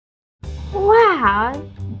Wow,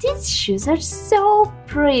 these shoes are so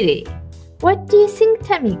pretty. What do you think,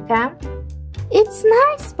 Tamika? It's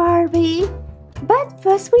nice, Barbie. But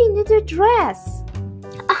first we need a dress.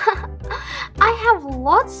 I have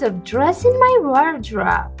lots of dress in my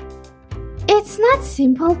wardrobe. It's not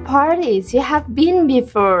simple parties you have been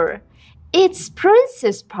before. It's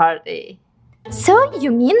princess party. So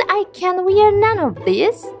you mean I can wear none of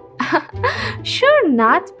this? Sure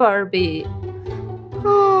not, Barbie.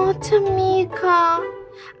 Oh, Tamika,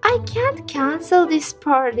 I can't cancel this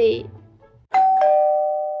party.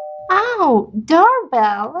 Oh,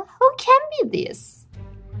 doorbell, who can be this?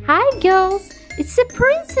 Hi girls, it's a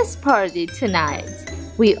princess party tonight.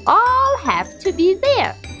 We all have to be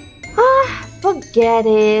there. Ah, forget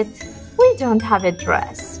it. We don't have a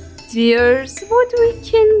dress. Dears, what we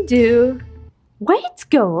can do? Wait,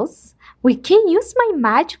 girls, we can use my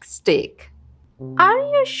magic stick. Are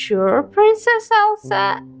you sure, Princess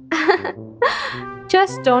Elsa?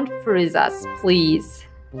 Just don't freeze us, please.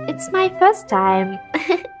 It's my first time.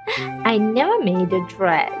 I never made a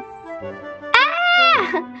dress.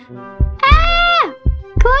 Ah! Ah!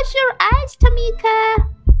 Close your eyes, Tamika.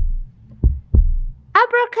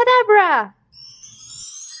 Abracadabra.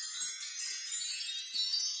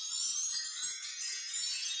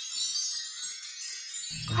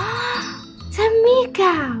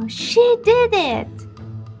 Tamika, she did it.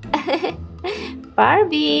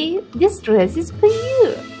 Barbie, this dress is for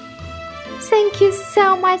you. Thank you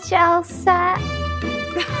so much, Elsa.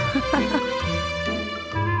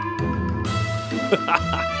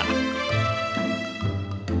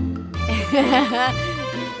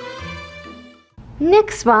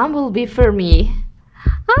 Next one will be for me.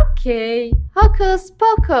 Okay, hocus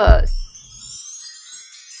pocus.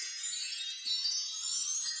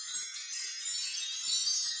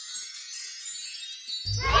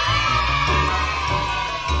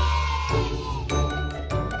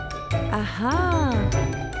 Aha!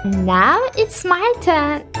 Now it's my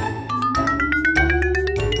turn.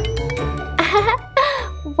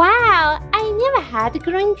 Wow, I never had a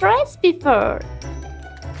green dress before.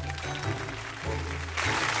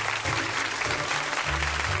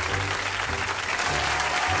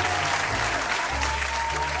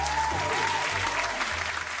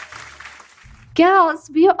 Girls,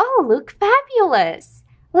 we all look fabulous.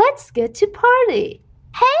 Let's get to party.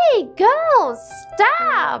 Hey, girls,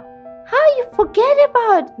 stop! How you forget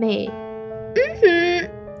about me?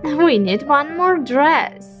 We need one more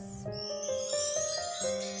dress.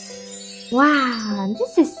 Wow,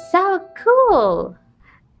 this is so cool.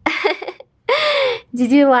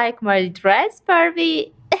 Did you like my dress,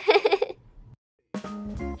 Barbie?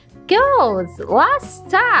 Girls, last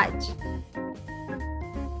touch.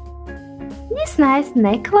 This nice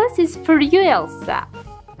necklace is for you, Elsa.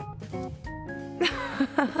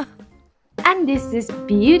 And this is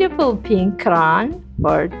beautiful pink crown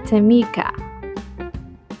for Tamika.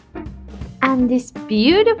 And this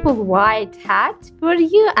beautiful white hat for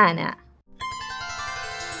you, Anna.